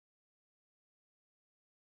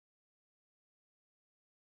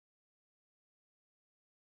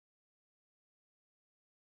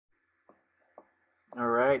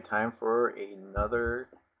Alright, time for another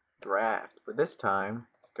draft. But this time,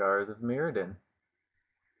 Scars of Mirrodin.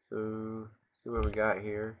 So, see what we got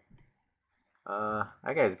here.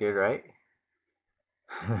 That guy's good, right?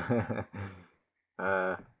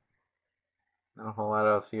 uh, not a whole lot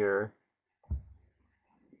else here.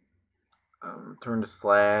 Turn to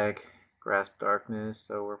Slag, Grasp Darkness,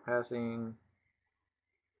 so we're passing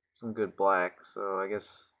some good black, so I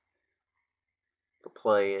guess the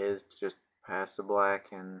play is to just pass the black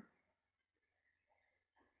and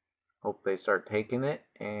hope they start taking it,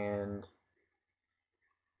 and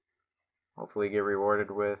hopefully get rewarded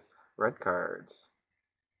with red cards.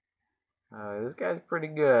 This guy's pretty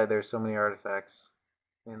good. There's so many artifacts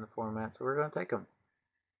in the format, so we're going to take them.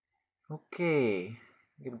 Okay.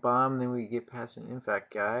 Get a bomb, then we get past an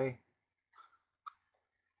infect guy.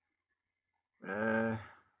 Well,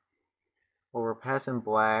 we're passing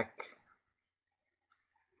black.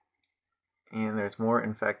 And there's more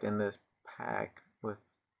infect in this pack with,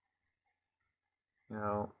 you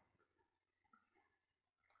know.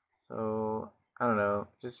 So, I don't know.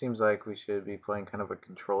 It just seems like we should be playing kind of a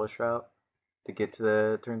controlish route to get to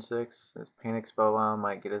the turn 6. This Panic Spellbound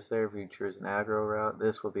might get us there if we choose an aggro route.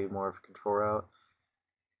 This will be more of a control route.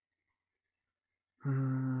 I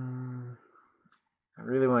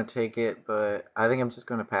really want to take it, but I think I'm just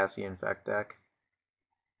going to pass the infect deck.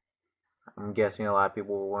 I'm guessing a lot of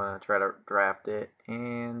people will want to try to draft it,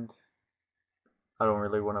 and I don't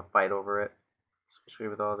really want to fight over it, especially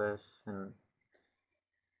with all this. And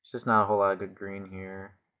it's just not a whole lot of good green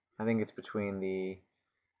here. I think it's between the,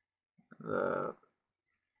 the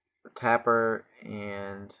Tapper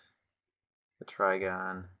and the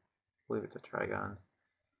Trigon. I believe it's a Trigon.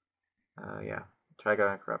 Yeah,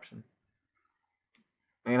 Trigon and Corruption.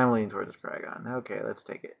 And I'm leaning towards the Trigon. Okay, let's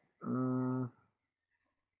take it.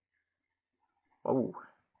 Oh,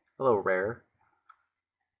 hello, rare.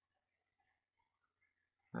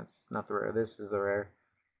 That's not the rare. This is a rare.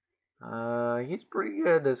 He's pretty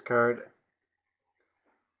good, this card.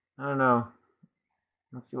 I don't know.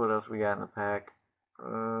 Let's see what else we got in the pack.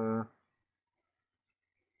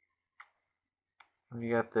 We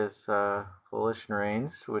got this Volition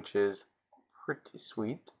Reigns, which is pretty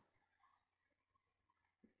sweet.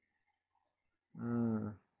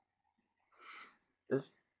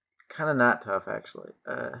 This kind of not tough, actually.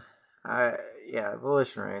 Yeah,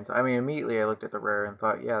 Volition Reigns. I mean, immediately I looked at the rare and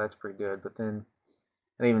thought, yeah, that's pretty good. But then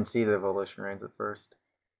I didn't even see the Volition Reigns at first.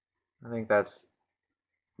 I think that's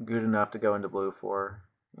good enough to go into blue for,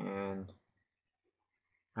 and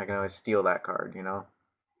I can always steal that card, you know?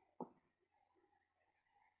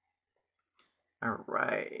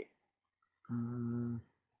 Alright. Not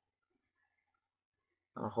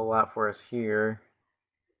a whole lot for us here.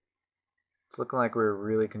 It's looking like we're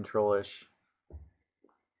really control-ish.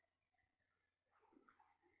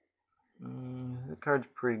 The card's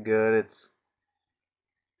pretty good. It's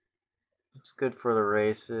good for the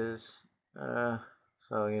races.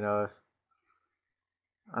 So, you know, if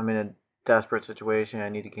I'm in a desperate situation, I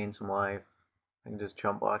need to gain some life, I can just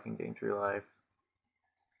jump block and gain 3 life.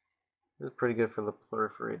 This is pretty good for the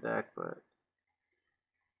Proliferate deck, but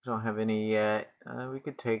we don't have any yet. We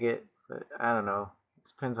could take it, but I don't know. It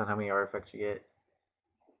depends on how many artifacts you get.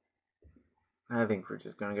 I think we're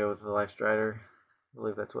just going to go with the Life Strider. I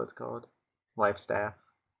believe that's what it's called. Life Staff.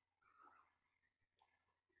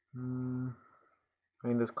 I mean,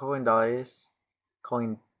 this Calling Dias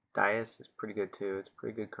is pretty good too. It's a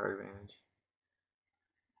pretty good card advantage.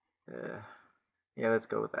 Yeah, let's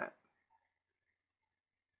go with that.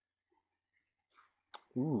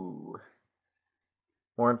 Ooh.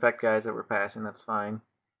 More infect guys that we're passing, that's fine.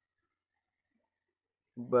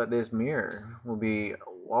 But this mirror will be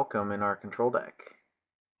welcome in our control deck.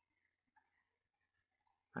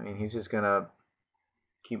 I mean, he's just gonna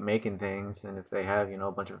keep making things, and if they have, you know,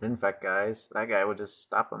 a bunch of infect guys, that guy will just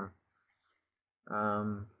stop them.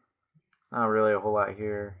 It's not really a whole lot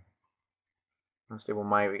here. Unstable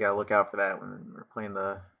Might, we gotta look out for that when we're playing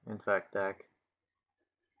the infect deck.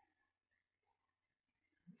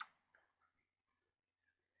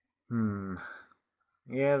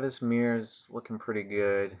 Yeah, this mirror's looking pretty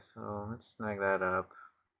good, so let's snag that up.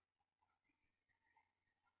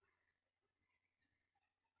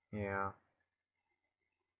 Yeah.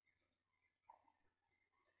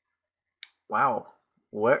 Wow.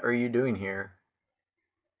 What are you doing here?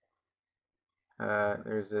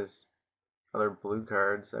 There's this other blue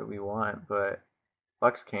cards that we want, but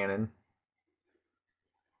Lux Cannon.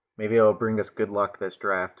 Maybe it'll bring us good luck this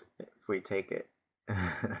draft if we take it.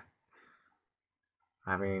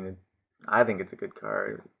 I mean, I think it's a good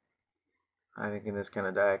card. I think in this kind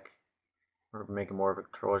of deck, we're making more of a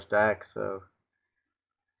controller's deck, so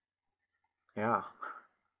Yeah.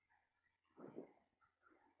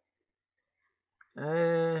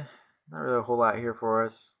 Eh, not really a whole lot here for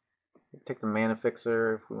us. Take the mana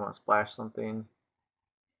fixer if we want to splash something.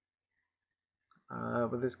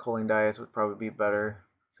 But this culling dice would probably be better.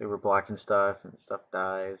 Say we're blocking stuff and stuff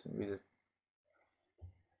dies, and we just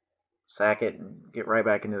sack it and get right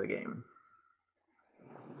back into the game.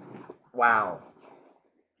 Wow.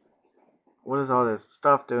 What is all this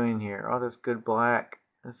stuff doing here? All this good black,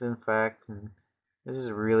 this infect, and this is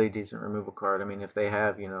a really decent removal card. I mean, if they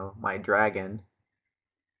have, my dragon,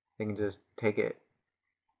 they can just take it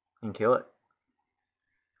and kill it.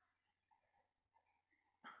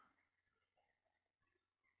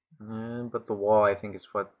 But the wall, I think, is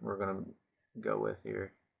what we're going to go with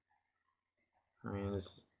here. I mean,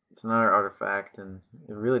 it's another artifact, and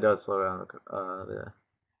it really does slow down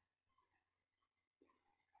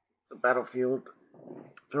the battlefield.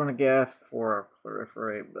 Throwing a Gaff for a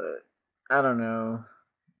proliferate, but I don't know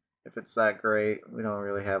if it's that great. We don't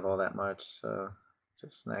really have all that much, so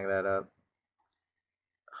just snag that up.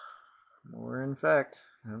 More infect.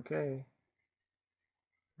 Okay.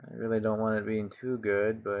 I really don't want it being too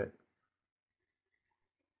good, but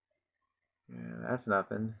yeah, that's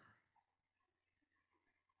nothing.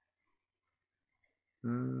 Yeah.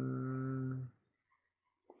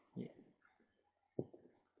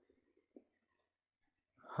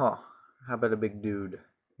 Huh. How about a big dude?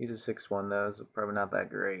 He's a 6-1 though, so probably not that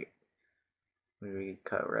great. Maybe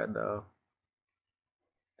cut red though.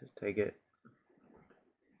 Just take it.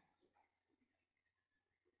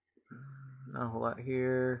 Not a whole lot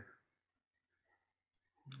here.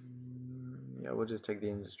 Yeah, we'll just take the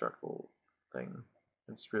indestructible thing.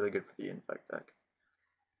 It's really good for the infect deck.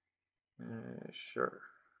 Sure.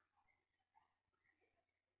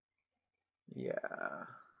 Yeah.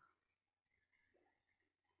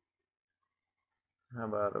 How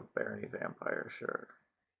about a Barony Vampire? Sure.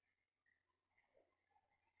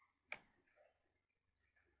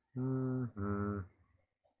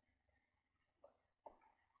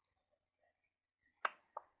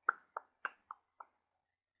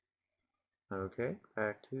 Okay,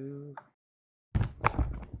 back to.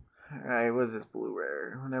 Alright, what is this blue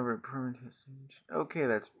rare? Whenever permanent change. Okay,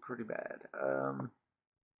 that's pretty bad.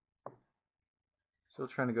 Still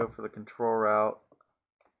trying to go for the control route.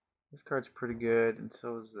 This card's pretty good, and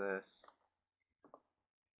so is this.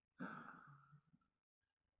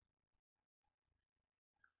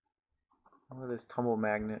 Oh, this tumble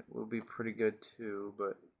magnet will be pretty good too,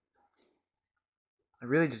 but I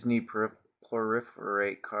really just need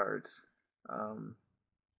proliferate cards.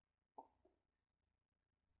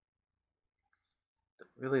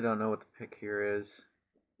 Really don't know what the pick here is.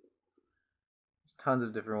 There's tons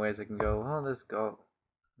of different ways I can go. Oh,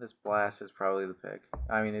 this blast is probably the pick.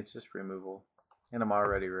 I mean, it's just removal, and I'm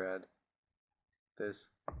already red. This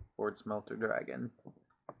board smelter dragon.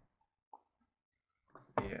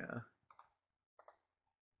 Yeah.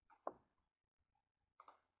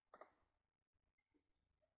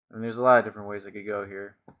 And there's a lot of different ways I could go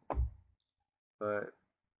here, but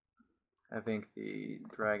I think the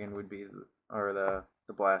dragon would be, or the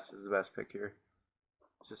blast is the best pick here.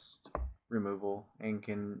 Just removal and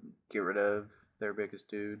can get rid of their biggest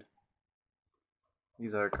dude.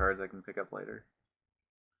 These other cards I can pick up later.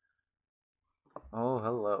 Oh,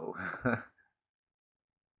 hello.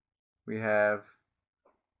 We have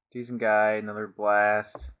decent guy, another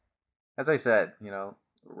blast. As I said,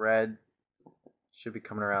 red should be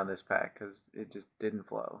coming around this pack because it just didn't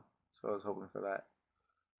flow. So I was hoping for that.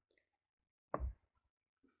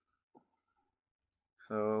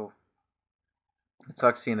 So it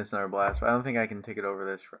sucks seeing this another blast, but I don't think I can take it over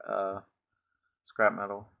this scrap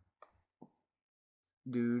metal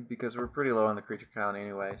dude because we're pretty low on the creature count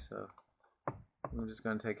anyway. So I'm just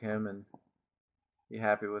gonna take him and be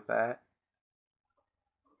happy with that.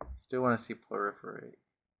 Still want to see proliferate.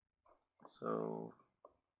 So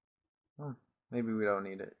maybe we don't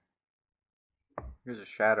need it. Here's a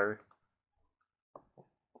shatter.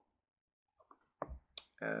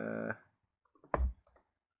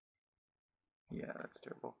 Yeah, that's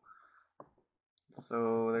terrible.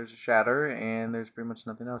 So there's a shatter, and there's pretty much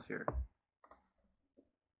nothing else here.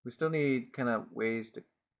 We still need kind of ways to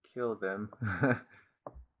kill them.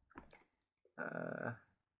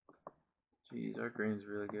 Geez, our green's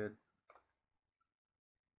really good.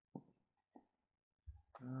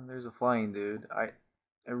 There's a flying dude. I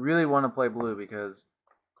really want to play blue because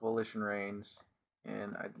Coalition reigns,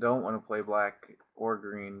 and I don't want to play black or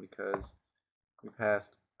green because we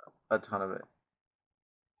passed a ton of it.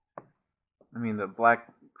 I mean, the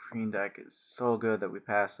black green deck is so good that we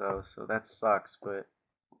passed those, so that sucks, but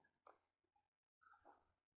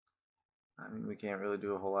I mean, we can't really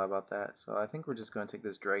do a whole lot about that. So I think we're just going to take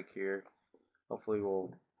this Drake here. Hopefully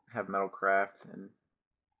we'll have Metalcraft, and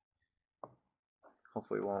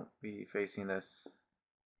hopefully we won't be facing this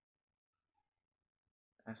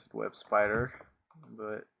Acid Web Spider.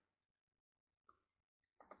 But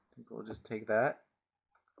I think we'll just take that.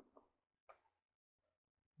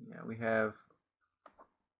 Yeah, we have a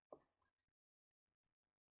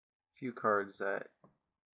few cards that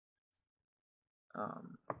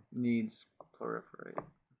needs Proliferate.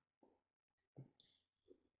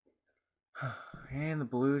 And the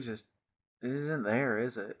blue just isn't there,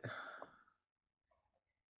 is it?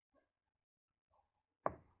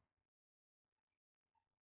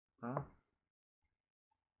 Well,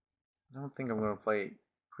 I don't think I'm going to play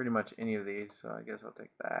pretty much any of these, so I guess I'll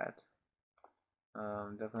take that.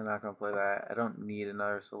 Definitely not going to play that. I don't need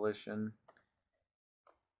another solution.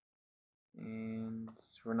 And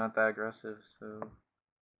we're not that aggressive, so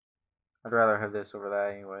I'd rather have this over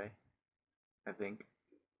that anyway, I think.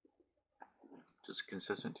 Just a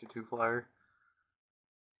consistent 2/2 flyer.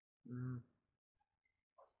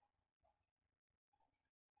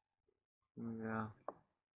 Yeah,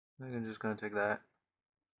 I think I'm just going to take that.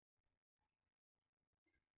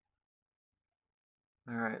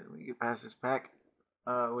 Alright, we get past this pack,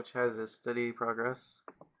 which has a steady progress.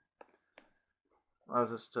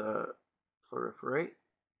 Allows us to proliferate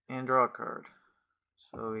and draw a card.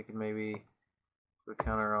 So we can maybe put a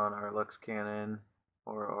counter on our Lux Cannon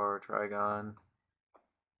or our Trigon.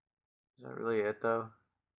 Is that really it though?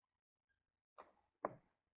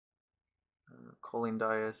 Culling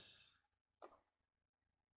Dice.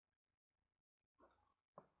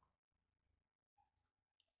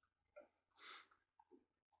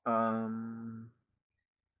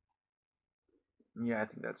 Yeah, I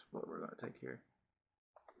think that's what we're going to take here.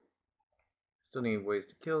 Still need ways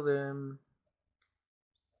to kill them.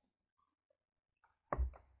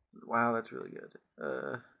 Wow, that's really good.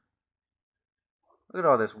 Look at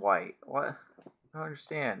all this white. What? I don't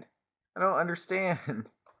understand. I don't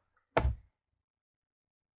understand. I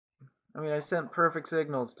mean, I sent perfect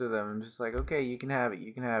signals to them. I'm just like, okay, you can have it.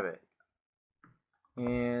 You can have it.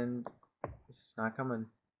 And it's just not coming.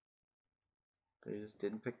 They just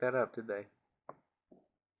didn't pick that up, did they?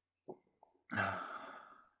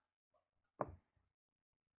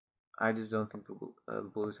 I just don't think the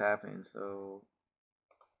blue's happening, so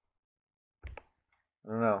I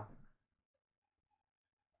don't know.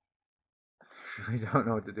 I really don't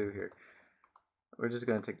know what to do here. We're just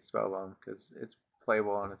going to take the Spell Bomb because it's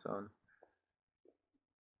playable on its own.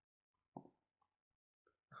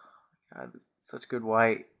 God, such good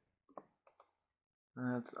white.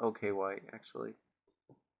 That's okay white, actually.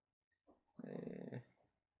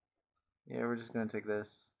 Yeah, we're just going to take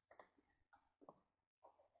this.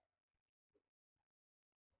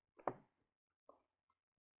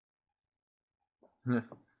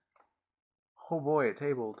 Oh boy, it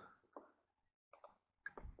tabled.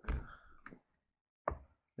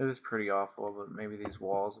 This is pretty awful, but maybe these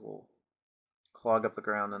walls will clog up the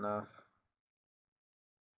ground enough.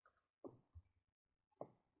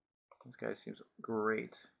 This guy seems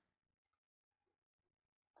great.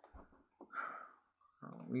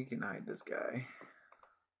 Oh, we can hide this guy.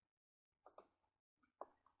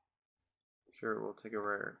 Sure, we'll take a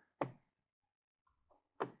rare.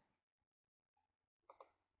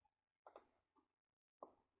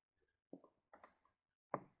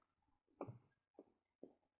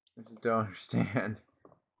 I just don't understand.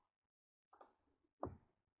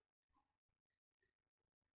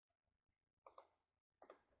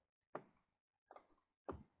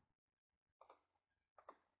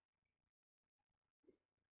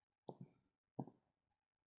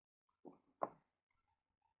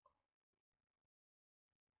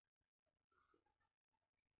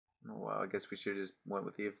 Oh, well, I guess we should have just went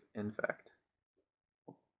with the infect.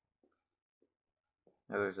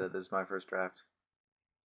 As I said, this is my first draft.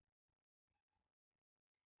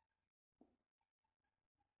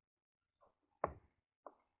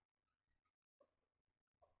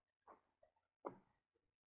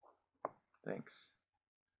 Thanks.